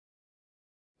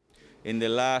In the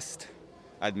last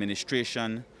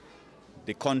administration,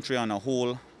 the country on a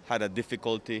whole had a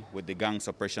difficulty with the Gang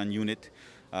Suppression Unit.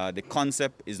 The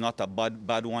concept is not a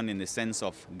bad one in the sense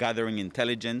of gathering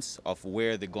intelligence of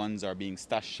where the guns are being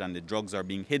stashed and the drugs are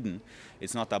being hidden.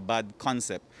 It's not a bad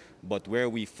concept, but where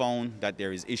we found that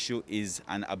there is issue is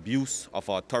an abuse of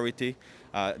authority,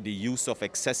 the use of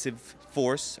excessive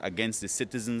force against the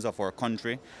citizens of our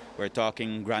country. We're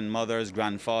talking grandmothers,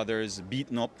 grandfathers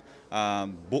beaten up,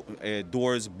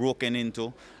 doors broken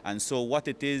into. And so what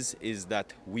it is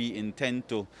that we intend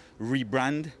to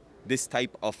rebrand this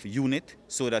type of unit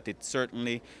so that it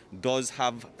certainly does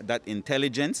have that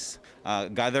intelligence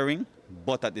gathering,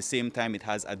 but at the same time it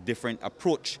has a different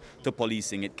approach to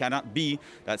policing. It cannot be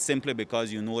that simply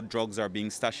because you know drugs are being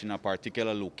stashed in a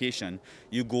particular location,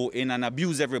 you go in and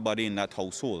abuse everybody in that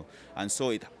household. And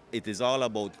so it is all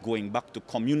about going back to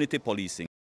community policing.